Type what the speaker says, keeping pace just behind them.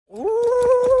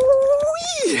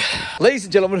Ladies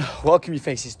and gentlemen, welcome your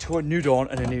faces to a new dawn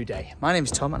and a new day. My name's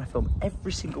Tom and I film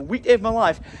every single weekday of my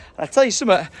life. And I tell you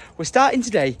something, we're starting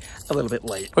today a little bit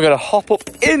late. We're gonna hop up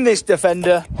in this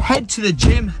Defender, head to the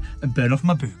gym and burn off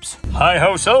my boobs.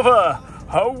 Hi-ho, Silver,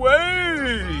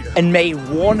 away! And may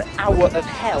 1 hour of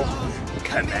hell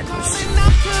commence.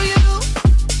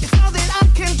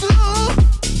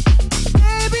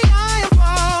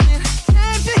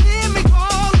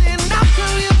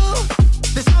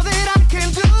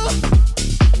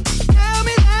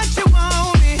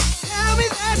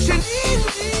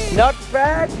 Not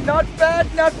bad, not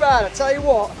bad, not bad. I tell you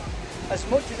what, as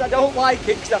much as I don't like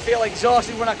it because I feel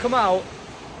exhausted when I come out,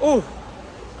 oh,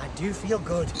 I do feel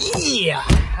good. Yeah,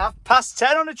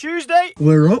 10:30 on a Tuesday.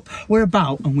 We're up, we're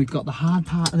about, and we've got the hard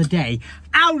part of the day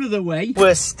out of the way.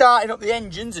 We're starting up the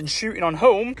engines and shooting on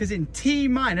home because in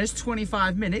T-minus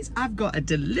 25 minutes, I've got a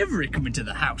delivery coming to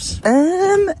the house.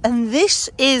 And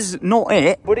this is not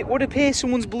it, but it would appear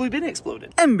someone's blue bin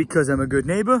exploded. And because I'm a good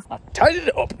neighbour, I tidied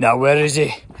it up. Now, where is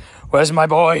he? Where's my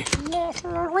boy?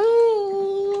 Little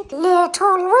weed,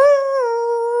 little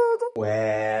weed.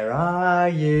 Where are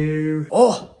you?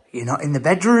 Oh, you're not in the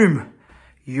bedroom.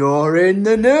 You're in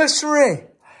the nursery.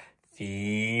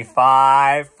 Fee,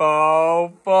 fi,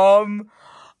 fo, fum.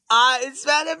 I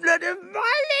smell the blood of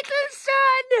my little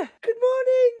son. Good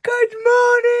morning. Good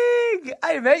morning.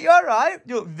 Hey, mate, you all right?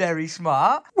 You look very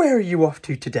smart. Where are you off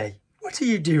to today? What are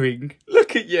you doing?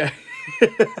 Look at you.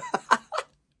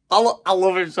 I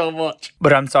love him so much.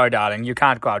 But I'm sorry, darling. You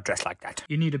can't go out dressed like that.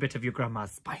 You need a bit of your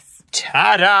grandma's spice.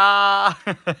 Ta-da!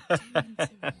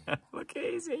 Look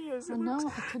at his ears. I know, I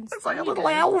couldn't see. It's like a little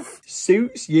elf.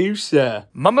 Suits you, sir.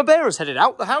 Mama Bear has headed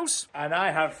out the house. And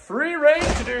I have free reign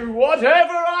to do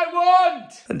whatever I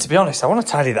want. And to be honest, I want to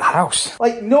tidy the house.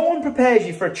 Like, no one prepares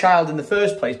you for a child in the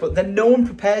first place, but then no one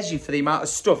prepares you for the amount of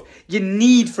stuff you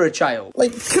need for a child.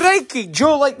 Like, crikey,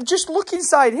 Joe, like, just look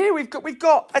inside here. We've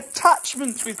got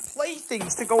attachments with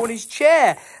playthings to go on his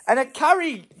chair and a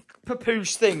carry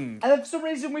papoose thing. And for some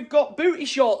reason we've got booty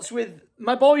shorts with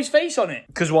my boy's face on it.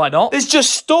 Because why not? There's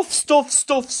just stuff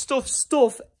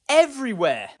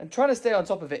everywhere. And trying to stay on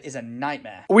top of it is a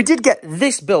nightmare. We did get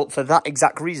this built for that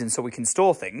exact reason, so we can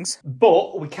store things.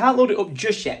 But we can't load it up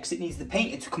just yet because it needs the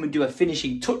painter to come and do a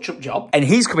finishing touch-up job. And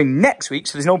he's coming next week,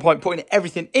 so there's no point putting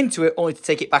everything into it only to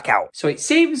take it back out. So it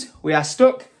seems we are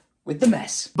stuck with the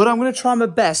mess. But I'm going to try my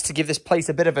best to give this place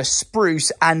a bit of a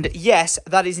spruce. And yes,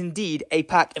 that is indeed a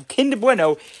pack of Kinder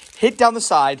Bueno hid down the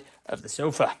side of the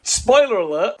sofa. Spoiler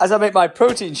alert, as I make my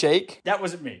protein shake, that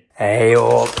wasn't me. Hey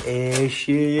up, here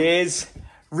she is.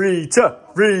 Rita,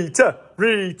 Rita,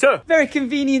 Rita. Very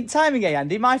convenient timing, eh,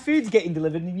 Andy? My food's getting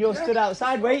delivered and you're stood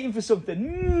outside waiting for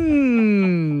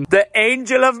something. The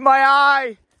angel of my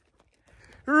eye.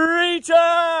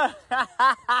 Rita!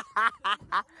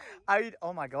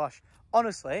 Oh my gosh.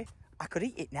 Honestly, I could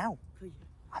eat it now.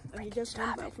 Are you just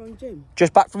come back from the gym?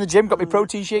 Just back from the gym, got my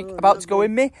protein shake about to go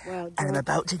in me. And I'm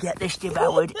about to get this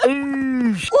devoured.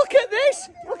 Ooh. Look at this!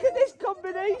 Look at this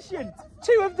combination!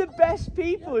 Two of the best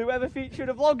people who ever featured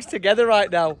a vlogs together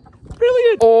right now.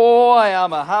 Brilliant! Oh, I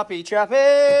am a happy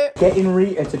chappy! Getting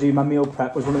Rita to do my meal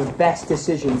prep was one of the best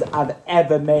decisions I've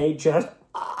ever made. Just...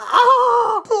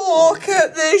 look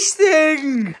at this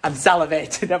thing! I'm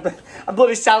salivating. I'm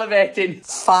bloody salivating.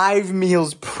 5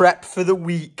 meals prep for the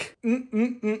week.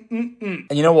 And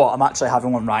you know what? I'm actually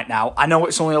having one right now. I know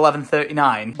it's only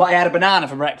 11:39, but I had a banana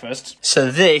for breakfast.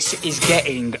 So this is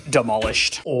getting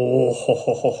demolished. Oh, ho,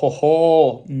 ho, ho, ho,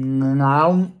 ho.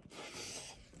 Now.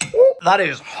 That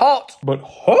is hot. But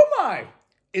oh my,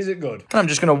 is it good? I'm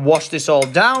just going to wash this all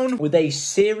down with a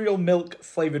cereal milk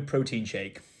flavoured protein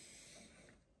shake.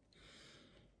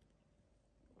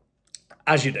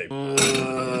 As you do.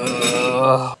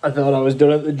 I thought I was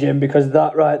done at the gym because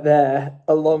that right there,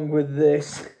 along with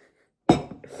this,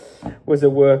 was a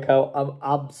workout. I'm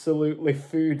absolutely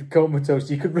food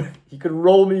comatose. You could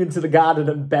roll me into the garden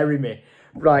and bury me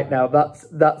right now. That's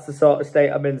the sort of state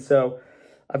I'm in. So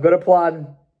I've got a plan.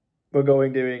 We're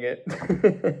doing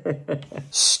it.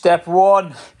 Step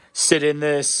 1, sit in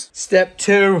this. Step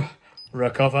 2,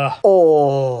 recover.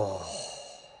 Oh.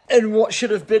 And what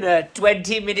should have been a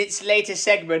 20 minutes later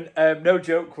segment, no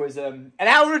joke, was an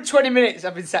hour and 20 minutes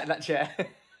I've been sat in that chair.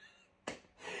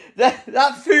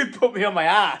 That food put me on my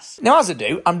ass. Now, as I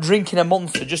do, I'm drinking a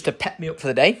Monster just to pep me up for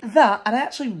the day. That, and I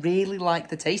actually really like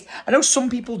the taste. I know some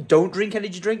people don't drink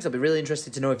energy drinks. I'll be really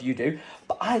interested to know if you do.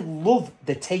 But I love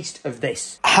the taste of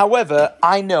this. However,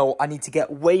 I know I need to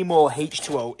get way more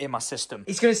H2O in my system.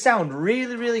 It's going to sound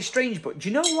really, really strange, but do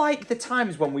you know, like, the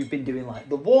times when we've been doing, like,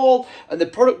 the wall and the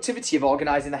productivity of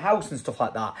organising the house and stuff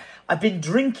like that? I've been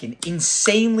drinking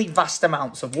insanely vast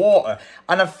amounts of water,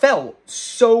 and I've felt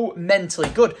so mentally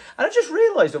good. And I just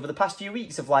realised over the past few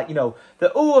weeks of, like, you know,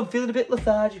 that, oh, I'm feeling a bit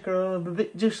lethargic, or I'm a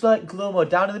bit just like glum or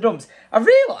down in the dumps. I've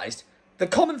realised the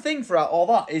common thing throughout all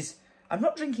that is I'm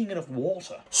not drinking enough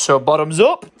water. So bottoms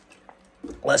up.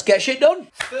 Let's get shit done.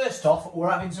 First off, we're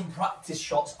having some practice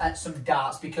shots at some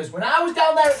darts, because when I was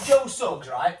down there at Joe Suggs,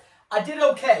 right, I did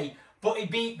okay, but he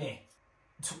beat me.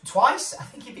 Twice? I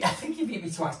think he beat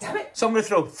me twice, damn it. So I'm going to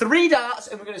throw 3 darts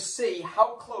and we're going to see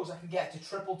how close I can get to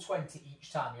triple 20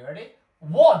 each time. You ready?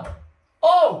 1.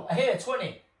 Oh, I hit a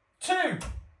 20. 2.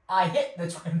 I hit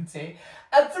the 20.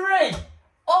 And 3.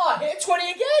 Oh, I hit a 20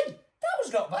 again. That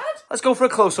was not bad. Let's go for a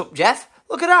close-up, Jeff.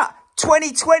 Look at that.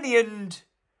 20-20 and...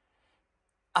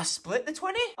 I split the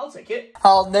 20. I'll take it.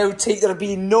 I'll now take there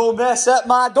be no mess at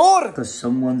my door. Because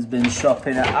someone's been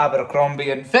shopping at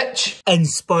Abercrombie and Fitch. And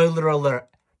spoiler alert,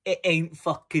 it ain't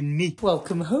fucking me.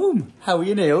 Welcome home. How are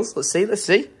your nails? Let's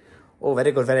see. Oh,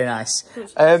 very good, very nice.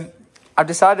 I've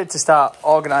decided to start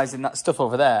organising that stuff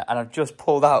over there, and I've just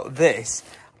pulled out this,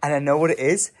 and I know what it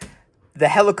is. The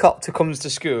helicopter comes to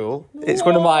school. It's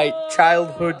one of my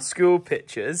childhood school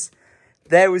pictures.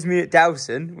 There was me at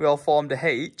Dowson. We all formed a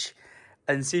H.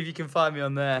 And see if you can find me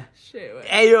on there. Shit, wait.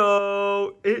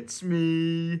 Ayo, it's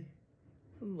me.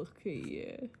 Look at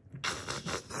you.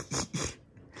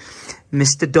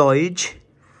 Mr. Dodge.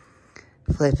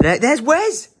 Flipping out. There's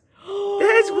Wes.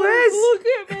 There's Wes. Look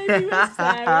at baby Miss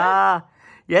Sarah.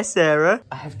 Yes, Sarah.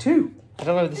 I have 2. I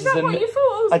don't know if this is what your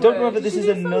photos I don't know were? if this is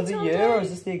another year or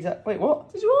is this the exact... Wait,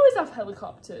 what? Did you always have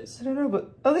helicopters? I don't know,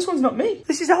 but... Oh, this one's not me.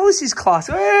 This is Alice's class.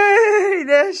 Hey,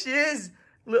 there she is.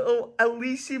 Little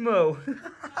Elisimo.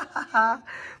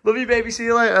 Love you, baby. See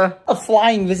you later. A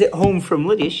flying visit home from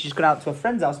Lydia. She's just gone out to a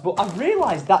friend's house. But I've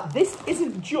realised that this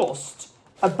isn't just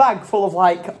a bag full of,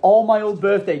 like, all my old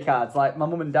birthday cards. Like, my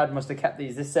mum and dad must have kept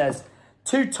these. This says,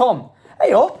 to Tom.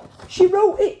 Hey, up. She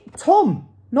wrote it, Tom.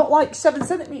 Not, like, 7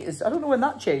 centimetres. I don't know when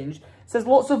that changed. It says,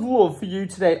 lots of love for you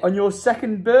today on your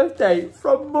 2nd birthday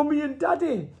from Mummy and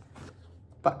Daddy.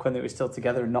 Back when they were still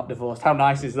together and not divorced. How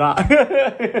nice is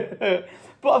that?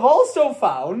 But I've also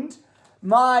found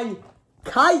my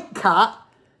Kite Cat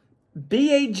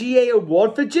BAGA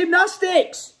award for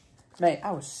gymnastics. Mate,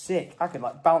 I was sick. I could,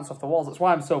 like, bounce off the walls. That's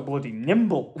why I'm so bloody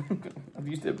nimble. I've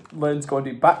used to learn to go and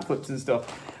do backflips and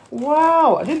stuff.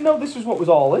 Wow, I didn't know this was what was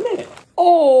all in it.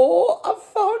 Oh, I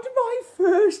found my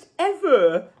first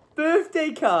ever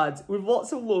birthday card with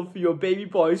lots of love for your baby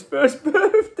boy's 1st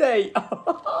birthday.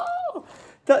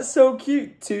 That's so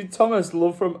cute. To Thomas,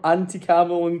 love from Auntie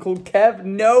Carmel, Uncle Kev.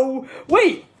 No,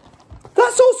 wait,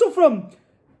 that's also from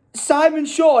Simon,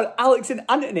 Sean, Alex and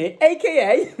Anthony,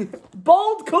 aka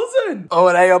Bald Cousin. Oh,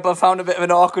 and hey up, I found a bit of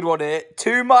an awkward one here.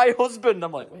 To my husband.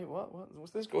 I'm like, wait,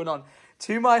 what's this going on?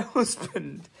 To my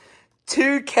husband,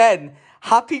 to Ken,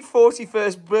 happy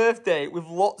 41st birthday with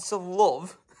lots of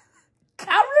love.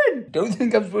 Karen! Don't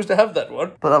think I'm supposed to have that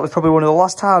one. But that was probably one of the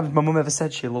last times my mum ever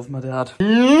said she loved my dad.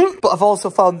 But I've also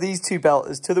found these 2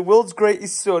 belters. To the world's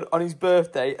greatest son on his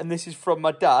birthday. And this is from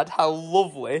my dad. How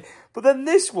lovely. But then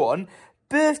this one,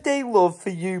 birthday love for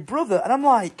you, brother. And I'm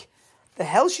like, the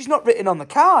hell? She's not written on the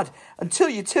card. Until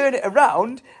you turn it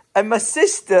around and my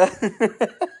sister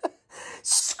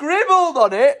scribbled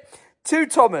on it. To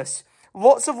Thomas,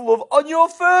 lots of love on your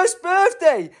 1st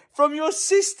birthday from your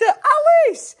sister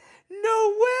Alice.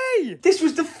 No way! This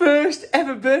was the first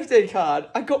ever birthday card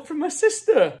I got from my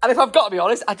sister. And if I've got to be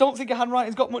honest, I don't think her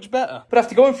handwriting's got much better. But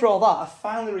after going through all that, I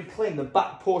finally reclaimed the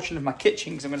back portion of my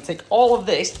kitchen because I'm going to take all of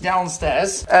this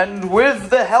downstairs. And with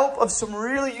the help of some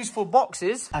really useful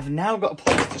boxes, I've now got a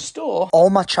place to store all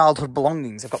my childhood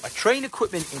belongings. I've got my train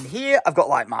equipment in here. I've got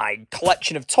like my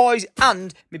collection of toys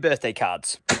and my birthday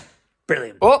cards.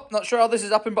 Brilliant. Oh, not sure how this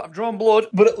has happened, but I've drawn blood.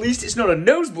 But at least it's not a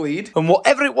nosebleed. And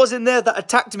whatever it was in there that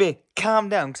attacked me, calm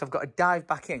down, because I've got to dive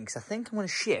back in. Because I think I'm going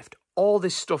to shift all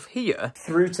this stuff here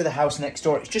through to the house next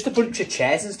door. It's just a bunch of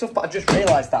chairs and stuff, but I've just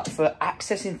realised that for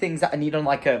accessing things that I need on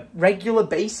like a regular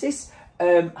basis,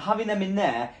 having them in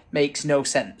there makes no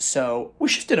sense. So we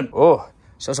shifted them. Oh,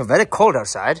 It's also very cold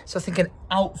outside. So I think an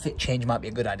outfit change might be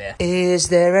a good idea. Is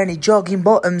there any jogging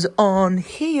bottoms on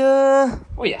here?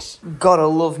 Oh, yes. Gotta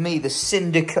love me the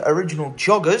Syndicate original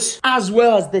joggers. As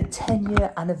well as the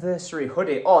 10-year anniversary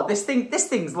hoodie. Oh, this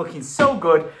thing's looking so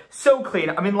good, so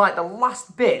clean. I'm in like the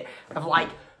last bit of like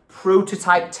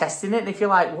prototype testing it. And if you're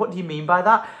like, what do you mean by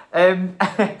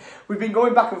that? We've been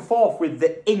going back and forth with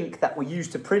the ink that we use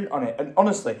to print on it. And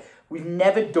honestly, we've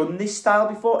never done this style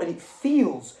before and it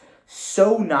feels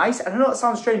so nice. And I know that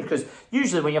sounds strange because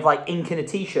usually when you have like ink in a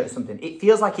t-shirt or something, it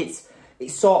feels like it's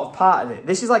sort of part of it.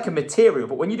 This is like a material,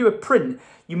 but when you do a print,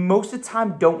 you most of the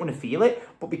time don't want to feel it.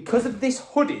 But because of this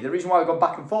hoodie, the reason why we've gone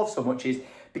back and forth so much is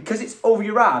because it's over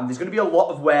your arm, there's going to be a lot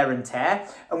of wear and tear.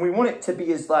 And we want it to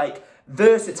be as like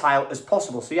versatile as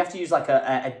possible. So you have to use like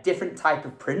a different type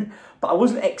of print. But I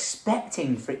wasn't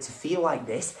expecting for it to feel like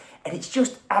this. And it's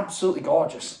just absolutely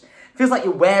gorgeous. It feels like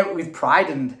you wear it with pride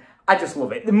and I just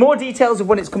love it. The more details of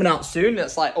when it's coming out soon,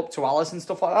 that's like up to Alice and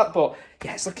stuff like that. But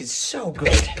yeah, it's looking so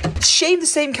good. Shame the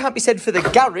same can't be said for the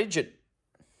garage.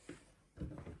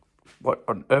 What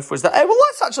on earth was that? Well,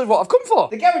 that's actually what I've come for.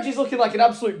 The garage is looking like an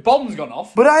absolute bomb's gone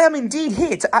off. But I am indeed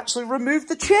here to actually remove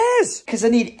the chairs. Because I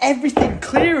need everything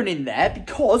clearing in there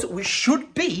because we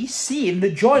should be seeing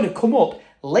the joiner come up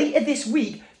later this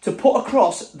week to put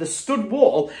across the stud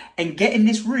wall and getting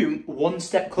this room one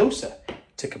step closer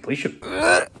to completion.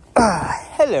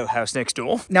 Hello, house next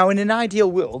door. Now, in an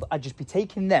ideal world, I'd just be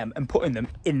taking them and putting them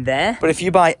in there. But if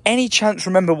you by any chance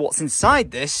remember what's inside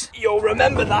this, you'll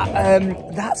remember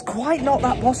that. That's quite not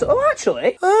that possible. Oh,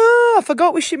 actually. I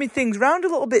forgot we shimmied things round a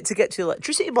little bit to get to the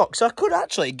electricity box. So I could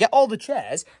actually get all the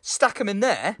chairs, stack them in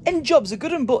there, and jobs are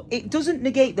good one. But it doesn't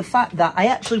negate the fact that I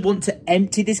actually want to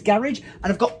empty this garage.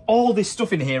 And I've got all this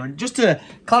stuff in here. And just to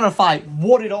clarify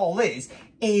what it all is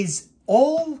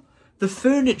all the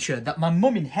furniture that my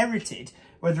mum inherited,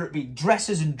 whether it be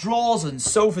dressers and drawers and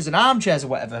sofas and armchairs or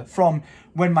whatever, from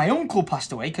when my uncle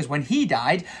passed away, because when he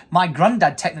died, my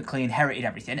granddad technically inherited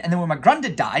everything. And then when my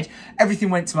granddad died, everything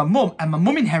went to my mum, and my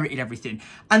mum inherited everything.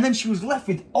 And then she was left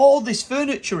with all this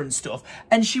furniture and stuff.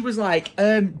 And she was like,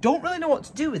 don't really know what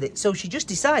to do with it. So she just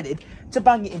decided to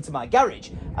bang it into my garage.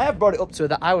 I have brought it up to her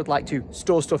that I would like to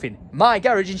store stuff in my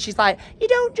garage. And she's like, you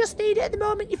don't just need it at the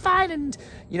moment, you're fine. And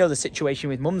you know the situation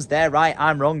with mums, they're right,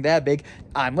 I'm wrong, they're big,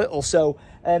 I'm little. So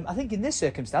I think in this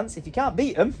circumstance, if you can't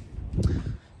beat them,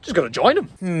 just gotta join them.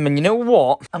 And you know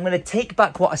what? I'm gonna take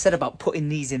back what I said about putting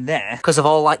these in there because of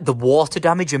all like the water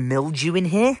damage and mildew in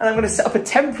here. And I'm gonna set up a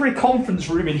temporary conference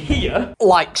room in here,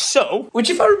 like so.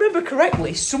 Which, if I remember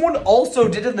correctly, someone also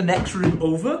did in the next room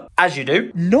over. As you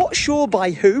do. Not sure by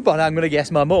who, but I'm gonna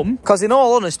guess my mum. Because in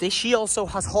all honesty, she also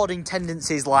has hoarding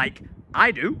tendencies like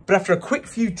I do. But after a quick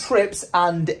few trips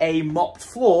and a mopped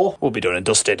floor, we'll be done and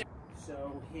dusted.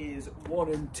 So here's 1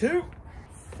 and 2,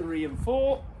 3 and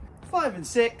 4. 5 and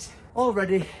 6, all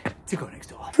ready to go next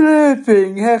door.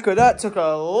 Flipping heck, that took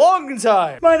a long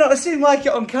time. Might not have seemed like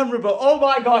it on camera, but oh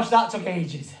my gosh, that took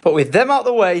ages. But with them out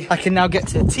the way, I can now get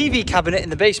to the TV cabinet in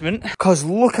the basement, because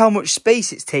look how much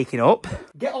space it's taking up.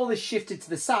 Get all this shifted to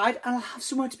the side, and I'll have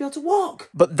somewhere to be able to walk.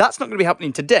 But that's not going to be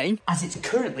happening today, as it's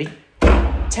currently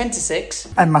 10 to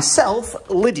 6, and myself,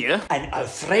 Lydia, and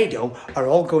Alfredo are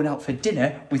all going out for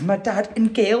dinner with my dad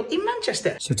and Gail in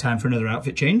Manchester. So time for another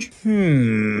outfit change.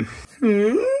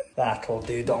 That'll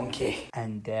do, donkey.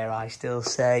 And dare I still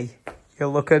say, you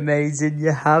look amazing,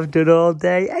 you have done all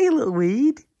day. Hey, little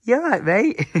weed, you alright,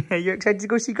 mate? You excited to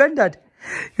go see Grandad?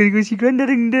 You gonna go see Grandad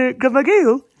and Grandma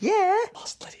Gail? Yeah.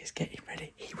 Whilst Lydia's getting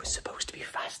ready, he was supposed to be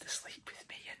fast asleep with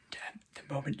me, and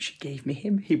the moment she gave me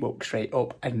him, he woke straight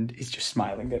up and is just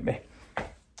smiling at me.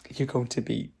 You're going to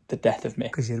be the death of me,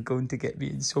 because you're going to get me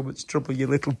in so much trouble, you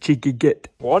little cheeky git.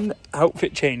 One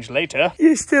outfit change later.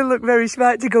 You still look very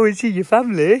smart to go and see your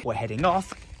family. We're heading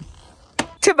off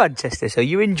to Manchester, so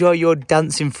you enjoy your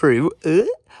dancing through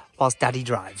whilst Daddy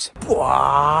drives.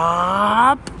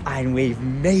 And we've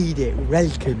made it.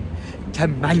 Welcome to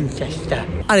Manchester.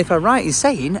 And if I'm right in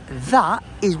saying, that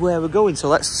is where we're going. So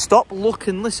let's stop, look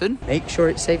and listen. Make sure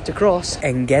it's safe to cross.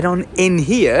 And get on in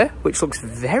here, which looks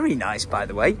very nice, by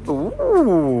the way.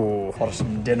 Ooh. For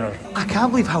some dinner. I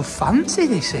can't believe how fancy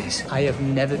this is. I have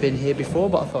never been here before,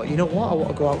 but I thought, you know what? I want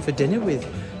to go out for dinner with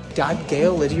Dad,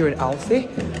 Gail, Lydia and Alfie.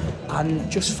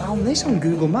 And just found this on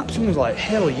Google Maps and was like,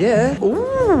 hell yeah.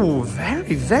 Ooh,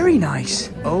 very, very nice.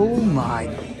 Oh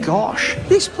my gosh.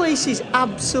 This place is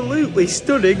absolutely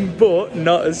stunning, but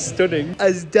not as stunning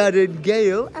as Dad and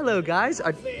Gail. Hello, guys.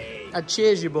 I'd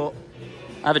cheers you, but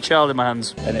I have a child in my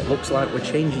hands. And it looks like we're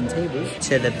changing tables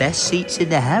to the best seats in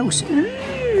the house.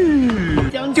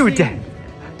 Do a dance.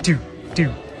 Do.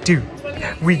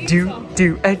 We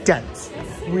do a dance.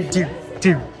 We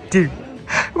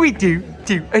do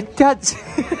a dance.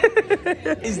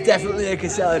 He's definitely a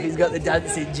Cassell if he's got the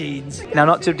dancing jeans. Now,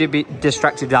 not to be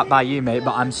distracted by you, mate,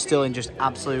 but I'm still in just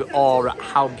absolute awe at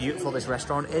how beautiful this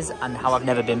restaurant is and how I've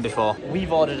never been before.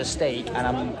 We've ordered a steak and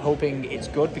I'm hoping it's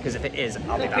good because if it is,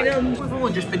 I'll be back. We've all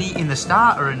just been eating the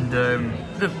starter and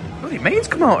the bloody main's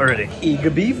come out already. Eager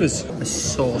beavers. A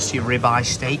saucy ribeye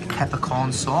steak,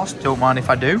 peppercorn sauce. Don't mind if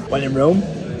I do. When in Rome.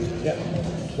 Yeah.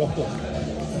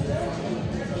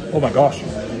 Oh my gosh.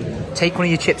 Take one of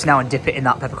your chips now and dip it in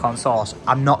that peppercorn sauce.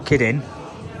 I'm not kidding.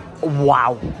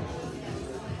 Wow.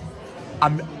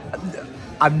 I'm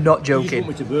not joking.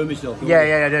 You just want me to burn myself,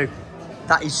 yeah, I do.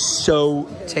 That is so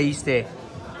tasty.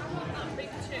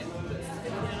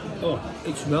 Oh,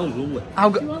 it smells lovely. How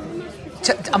good?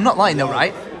 I'm not lying though,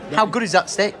 right? How good is that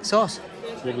steak sauce?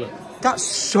 Lovely. That's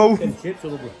so. And chips are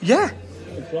lovely. Yeah.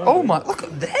 Oh my! Look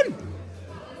at them.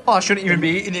 Oh, I shouldn't even be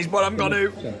eating these, but I'm gonna.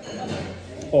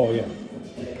 Oh yeah.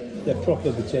 They're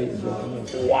proper potatoes.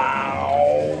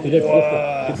 Wow.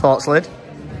 They're Thoughts, Lid?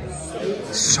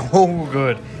 So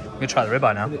good. I'm gonna try the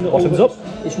ribeye now. Bottoms up.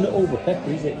 It's not over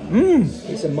pepper, is it? Mmm.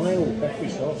 It's a mild peppery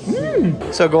sauce.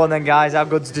 Mmm. So go on then, guys. How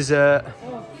good's dessert?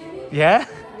 Yeah?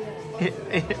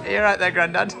 You're right there,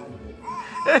 Grandad.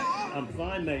 I'm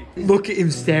fine, mate. Look at him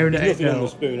staring at it. Nothing on the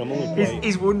spoon. I'm on the plate.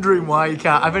 He's wondering why he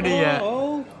can't have any yet.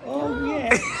 Oh,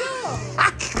 yeah.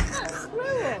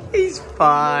 He's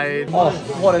fine. Oh,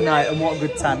 what a night and what a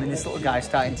good time. And this little guy's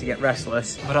starting to get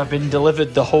restless. But I've been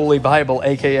delivered the Holy Bible,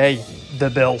 aka the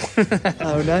bill.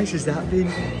 How nice has that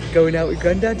been? Going out with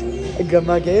Grandad and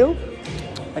Grandma Gail?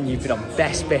 And you've been on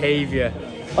best behaviour.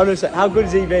 Honestly, how good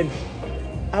has he been?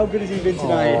 How good has he been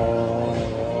tonight?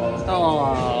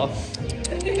 Oh.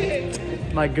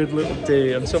 My good little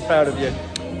dude. I'm so proud of you.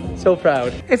 So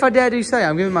proud. If I dare do say,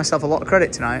 I'm giving myself a lot of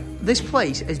credit tonight. This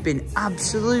place has been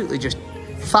absolutely just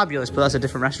fabulous, but that's a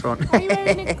different restaurant. Are you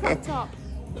wearing a crop top?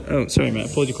 Oh, sorry,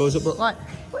 mate. I pulled your clothes up, but like,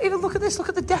 even look at this. Look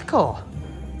at the decor.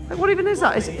 Like, what even is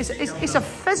that? It's a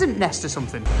pheasant nest or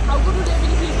something. How good would it have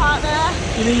been if you parked there?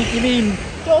 You mean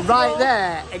right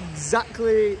there,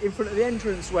 exactly in front of the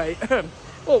entranceway?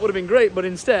 Well, it would have been great, but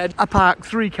instead, I parked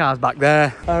 3 cars back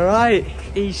there. All right,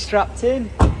 he's strapped in,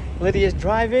 Lydia's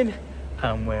driving,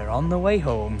 and we're on the way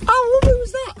home. How lovely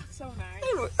was that? So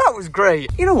nice. That was great.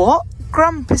 You know what?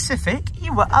 Grand Pacific,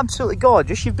 you were absolutely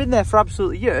gorgeous. You've been there for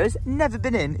absolutely years, never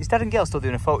been in. Is Dad and Gail still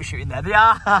doing a photo shoot in there? They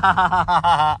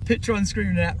are. Picture on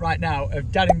screen right now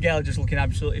of Dad and Gail just looking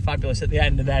absolutely fabulous at the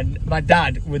end, and then my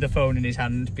dad with a phone in his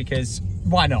hand, because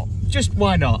why not? Just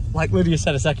why not? Like Lydia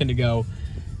said a second ago,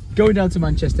 going down to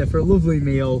Manchester for a lovely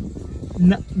meal,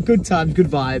 good times, good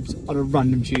vibes on a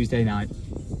random Tuesday night.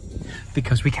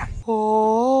 Because we can.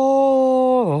 Oh,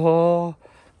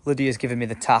 Lydia's given me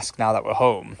the task now that we're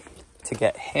home to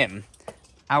get him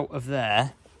out of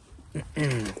there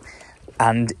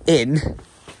and in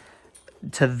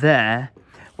to there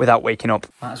without waking up.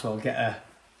 Might as well get a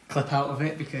clip out of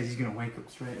it because he's going to wake up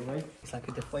straight away. It's like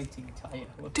a deflating tyre.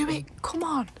 Do it. Come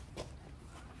on.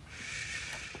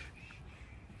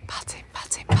 Pat him,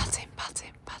 pat him, pat him, pat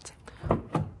him, pat him.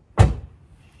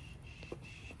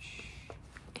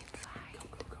 Inside.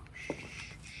 Go.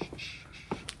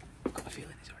 I've got a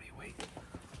feeling he's already awake.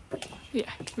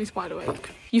 Yeah, he's wide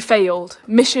awake. You failed.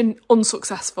 Mission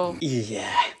unsuccessful.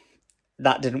 Yeah,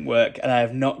 that didn't work. And I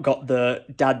have not got the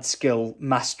dad skill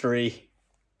mastery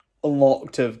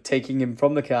unlocked of taking him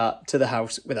from the car to the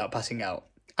house without passing out.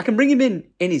 I can bring him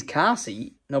in his car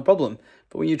seat, no problem.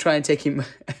 But when you try and take him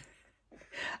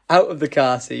out of the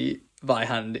car seat by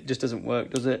hand, it just doesn't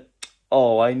work, does it?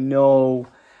 Oh, I know.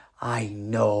 My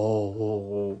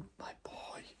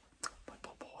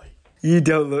poor boy. You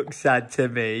don't look sad to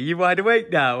me. You wide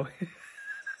awake now?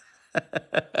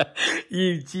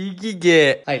 You cheeky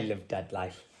git. I love dad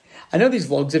life. I know these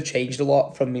vlogs have changed a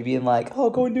lot from me being like, oh,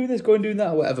 go and do this, go and do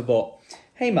that, or whatever, but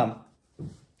hey, man,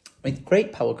 with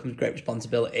great power comes great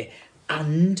responsibility.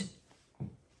 And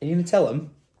are you going to tell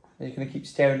him? Are you going to keep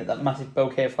staring at that massive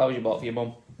bouquet of flowers you bought for your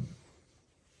mum?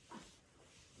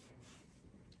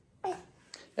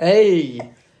 Hey!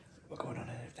 We're going on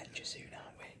an adventure soon,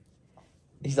 aren't we?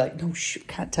 He's like, no,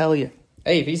 can't tell you.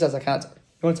 Hey, if he says I can't, you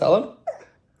want to tell him?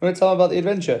 You want to tell him about the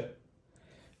adventure?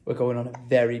 We're going on a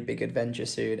very big adventure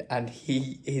soon, and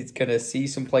he is going to see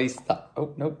some place that...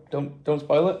 Oh, no, don't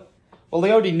spoil it. Well,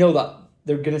 they already know that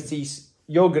they're going to see...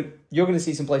 You're going to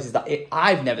see some places that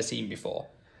I've never seen before.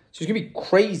 So it's going to be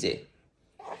crazy.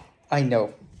 I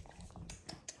know.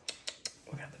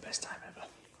 We're going to have the best time ever.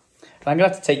 And I'm going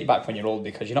to have to take you back when you're old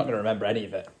because you're not going to remember any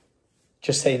of it.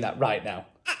 Just saying that right now.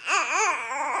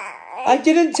 I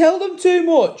didn't tell them too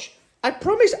much. I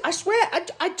promise, I swear,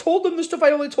 I told them the stuff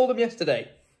I only told them yesterday.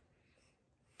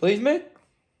 Believe me?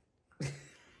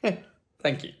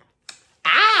 Thank you.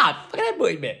 Fucking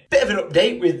believe me. Bit of an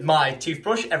update with my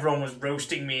toothbrush. Everyone was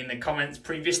roasting me in the comments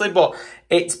previously, but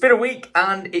it's been a week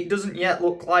and it doesn't yet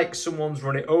look like someone's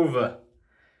run it over.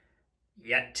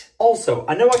 Yet. Also,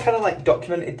 I know I kind of like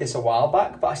documented this a while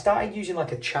back, but I started using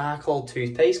like a charcoal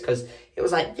toothpaste because it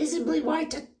was like visibly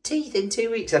whiter teeth in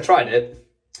 2 weeks. I tried it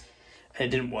and it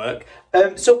didn't work.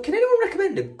 So can anyone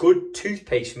recommend a good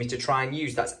toothpaste for me to try and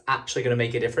use that's actually going to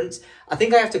make a difference? I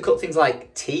think I have to cut things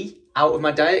like tea out of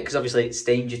my diet because obviously it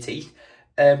stains your teeth.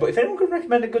 But if anyone could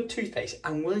recommend a good toothpaste,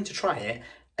 I'm willing to try it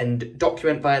and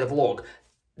document via the vlog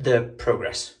the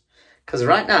progress. Because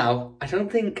right now, I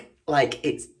don't think like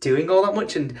it's doing all that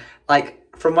much, and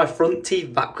like from my front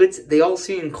teeth backwards, they all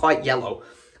seem quite yellow.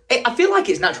 I feel like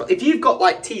it's natural. If you've got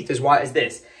like teeth as white as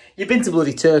this, you've been to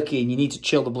bloody Turkey and you need to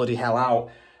chill the bloody hell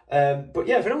out. But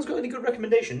yeah, if anyone's got any good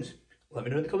recommendations, let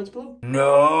me know in the comments below.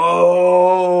 No!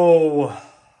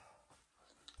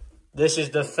 This is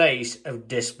the face of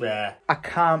despair. I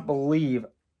can't believe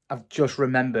I've just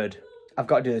remembered I've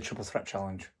got to do the triple threat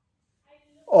challenge.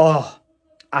 Oh,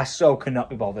 I so cannot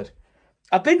be bothered.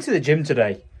 I've been to the gym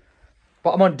today,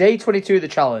 but I'm on day 22 of the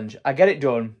challenge. I get it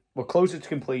done. We're closer to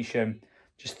completion.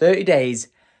 Just 30 days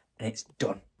and it's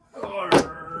done.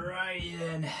 Alright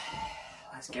then.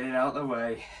 Let's get it out of the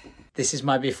way. This is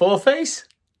my before face.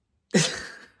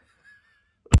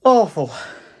 Awful.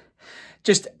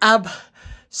 Just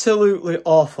absolutely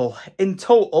awful. In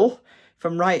total, if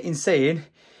I'm right in saying,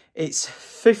 it's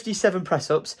 57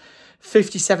 press-ups,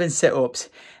 57 sit-ups,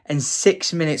 and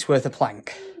 6 minutes worth of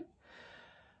plank.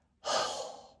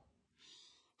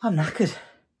 I'm knackered.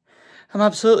 I'm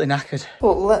absolutely knackered.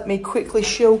 But let me quickly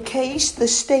showcase the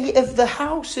state of the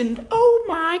house and oh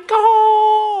my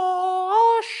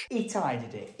gosh! He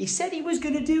tidied it. He said he was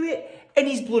going to do it and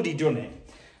he's bloody done it.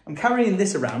 I'm carrying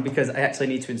this around because I actually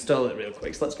need to install it real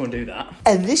quick, so let's go and do that.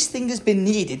 And this thing has been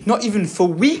needed, not even for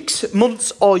weeks,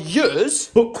 months or years,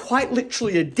 but quite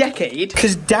literally a decade.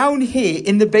 Because down here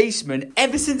in the basement,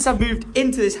 ever since I moved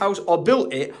into this house or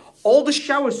built it, all the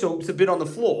shower soaps have been on the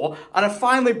floor, and I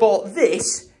finally bought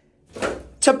this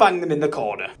to bang them in the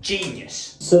corner.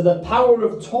 Genius. So the power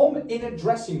of Tom in a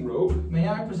dressing robe, may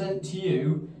I present to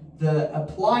you the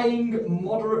applying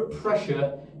moderate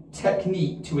pressure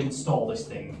technique to install this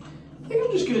thing. I think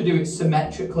I'm just going to do it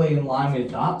symmetrically in line with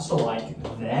that. So like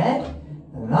there,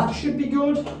 and that should be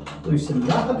good. Loosen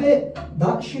that a bit.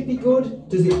 That should be good.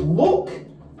 Does it look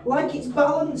like it's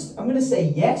balanced? I'm going to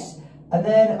say yes. And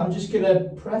then I'm just going to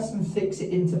press and fix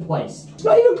it into place. It's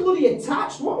not even bloody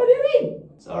attached. What am I doing?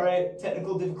 Sorry,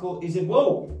 technical difficulties.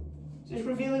 Whoa. Is this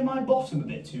revealing my bottom a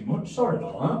bit too much? Sorry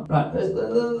about that. Right,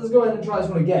 let's go ahead and try this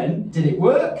one again. Did it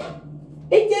work?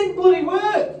 It didn't bloody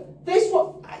work. This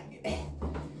one.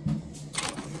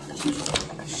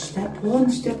 Step 1,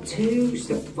 step 2,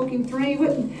 step fucking 3.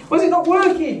 Was it not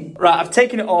working? Right, I've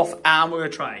taken it off and we're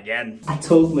going to try again. I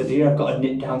told Lydia I've got to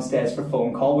nip downstairs for a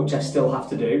phone call, which I still have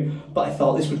to do, but I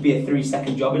thought this would be a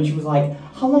 3-second job, and she was like,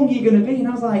 how long are you going to be? And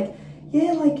I was like,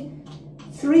 yeah, like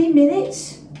 3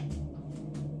 minutes.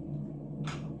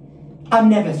 I'm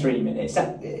never 3 minutes.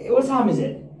 What time is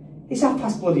it? It's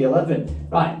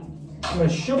 11:30. Right, I'm going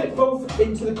to shove it both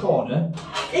into the corner.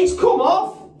 It's come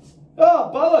off!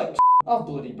 Oh, bollocks! I've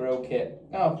bloody broke it.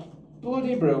 I've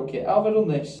bloody broke it. How have I done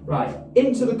this? Right,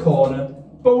 into the corner,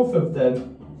 both of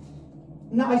them.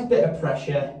 Nice bit of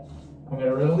pressure. I'm going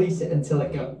to release it until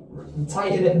it goes,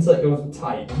 tighten it until it goes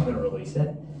tight. I'm going to release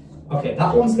it. Okay,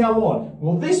 that one's now on.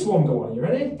 Will this one go on? You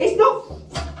ready? It's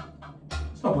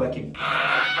not working.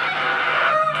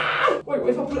 Wait, what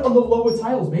if I put it on the lower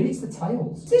tiles? Maybe it's the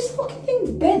tiles. Is this fucking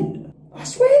thing bent? I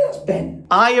swear that's bent.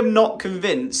 I am not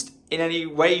convinced in any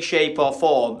way, shape or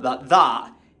form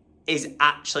that is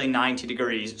actually 90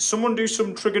 degrees. Someone do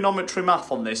some trigonometry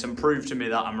math on this and prove to me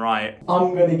that I'm right.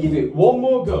 I'm gonna give it one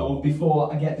more go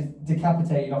before I get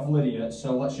decapitated off Lydia.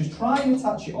 So let's just try and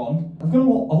attach it on. I've gone a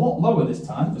lot lower this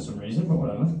time for some reason, but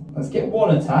whatever. Let's get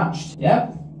one attached,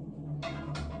 yeah.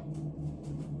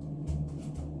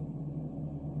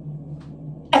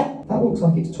 That looks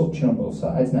like it's touching on both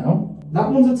sides now. That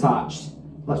one's attached.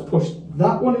 Let's push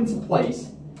that one into place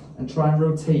and try and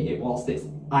rotate it whilst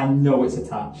I know it's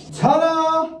attached.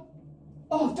 Ta-da!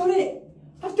 Oh, I've done it!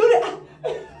 I've done it!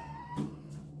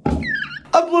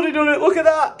 I've bloody done it, look at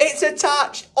that! It's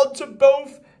attached onto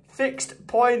both fixed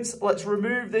points. Let's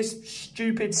remove this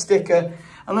stupid sticker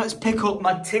and let's pick up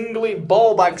my tingly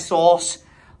ball bag sauce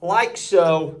like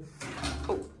so.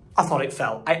 I thought it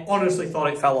fell. I honestly thought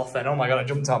it fell off then. Oh my God, I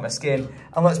jumped out my skin.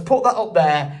 And let's put that up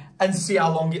there and see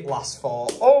how long it lasts for.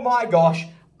 Oh my gosh,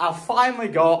 I've finally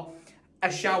got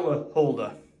a shower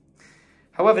holder.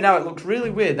 However, now it looks really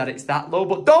weird that it's that low,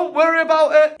 but don't worry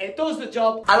about it. It does the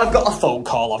job. And I've got a phone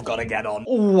call I've got to get on.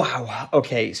 Wow.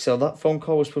 Okay, so that phone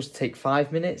call was supposed to take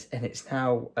 5 minutes and it's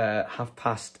now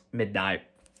midnight.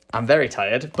 I'm very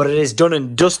tired, but it is done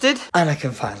and dusted and I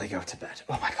can finally go to bed.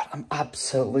 Oh my God, I'm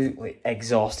absolutely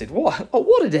exhausted. What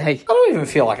a day. I don't even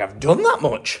feel like I've done that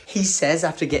much. He says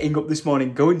after getting up this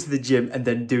morning, going to the gym and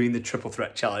then doing the triple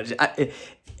threat challenge.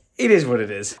 It is what it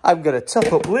is. I'm going to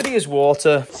top up Lydia's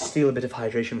water, steal a bit of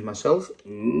hydration for myself,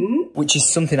 which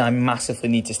is something I massively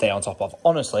need to stay on top of.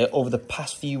 Honestly, over the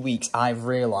past few weeks, I've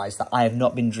realised that I have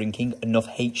not been drinking enough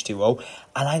H2O,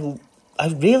 and I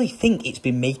really think it's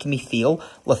been making me feel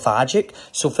lethargic.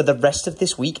 So for the rest of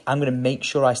this week, I'm going to make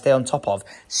sure I stay on top of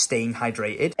staying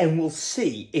hydrated. And we'll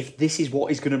see if this is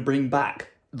what is going to bring back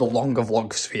the longer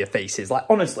vlogs for your faces. Like,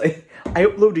 honestly, I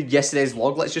uploaded yesterday's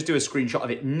vlog. Let's just do a screenshot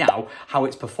of it now, how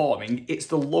it's performing. It's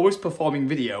the lowest performing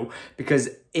video because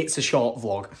it's a short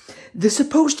vlog. They're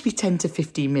supposed to be 10 to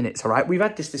 15 minutes, all right? We've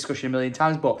had this discussion a million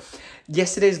times, but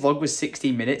yesterday's vlog was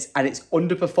 16 minutes and it's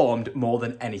underperformed more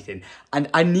than anything. And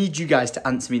I need you guys to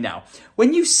answer me now.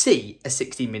 When you see a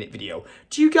 16-minute video,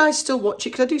 do you guys still watch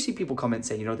it? Because I do see people comment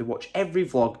saying, you know, they watch every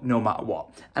vlog no matter what.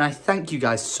 And I thank you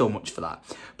guys so much for that.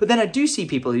 But then I do see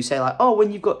people who say like, oh,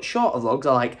 when you've got shorter vlogs,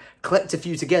 I like collect a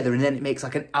few together and then it makes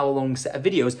like an hour-long set of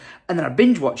videos and then I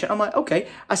binge watch it. I'm like, okay,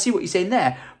 I see what you're saying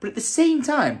there. But at the same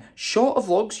time, shorter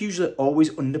vlogs usually always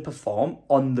underperform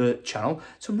on the channel.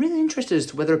 So I'm really interested as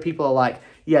to whether people are like,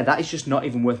 yeah, that is just not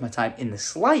even worth my time in the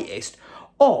slightest.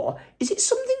 Or is it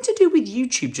something to do with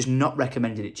YouTube just not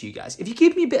recommending it to you guys? If you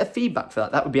give me a bit of feedback for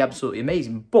that, that would be absolutely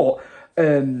amazing. But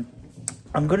I'm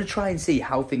going to try and see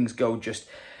how things go, just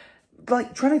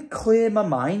like trying to clear my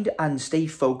mind and stay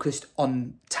focused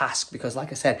on task. Because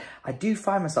like I said, I do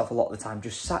find myself a lot of the time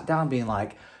just sat down being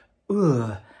like,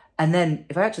 ugh. And then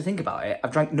if I actually think about it,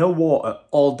 I've drank no water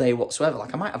all day whatsoever.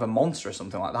 Like I might have a Monster or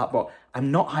something like that, but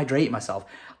I'm not hydrating myself.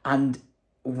 And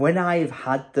when I've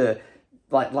had the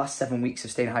last 7 weeks of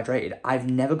staying hydrated, I've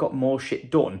never got more shit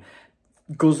done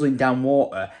guzzling down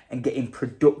water and getting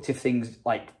productive things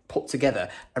like put together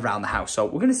around the house. So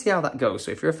we're going to see how that goes.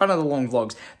 So if you're a fan of the long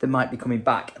vlogs, they might be coming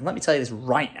back. And let me tell you this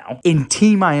right now, in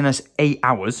T-minus 8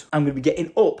 hours, I'm going to be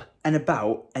getting up and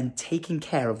about and taking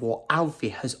care of what Alfie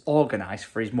has organised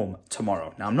for his mum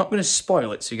tomorrow. Now, I'm not going to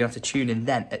spoil it, so you're going to have to tune in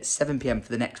then at 7 PM for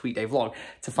the next weekday vlog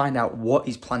to find out what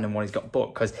he's planned and what he's got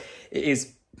booked, because it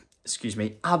is, excuse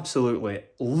me, absolutely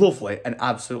lovely and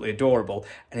absolutely adorable,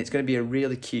 and it's going to be a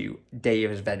really cute day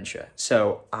of adventure.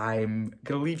 So I'm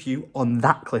going to leave you on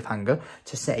that cliffhanger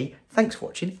to say thanks for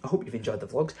watching. I hope you've enjoyed the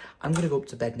vlogs. I'm going to go up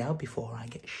to bed now before I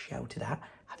get shouted at.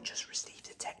 I've just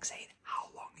received a text saying, how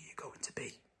long are you going to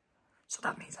be? So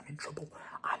that means I'm in trouble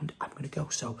and I'm going to go.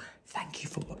 So thank you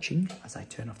for watching as I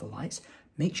turn off the lights.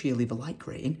 Make sure you leave a like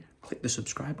rating, click the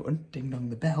subscribe button, ding dong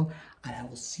the bell, and I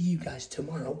will see you guys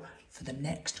tomorrow for the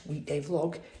next weekday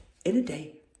vlog in a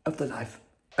day of the life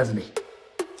of me.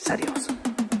 Adios.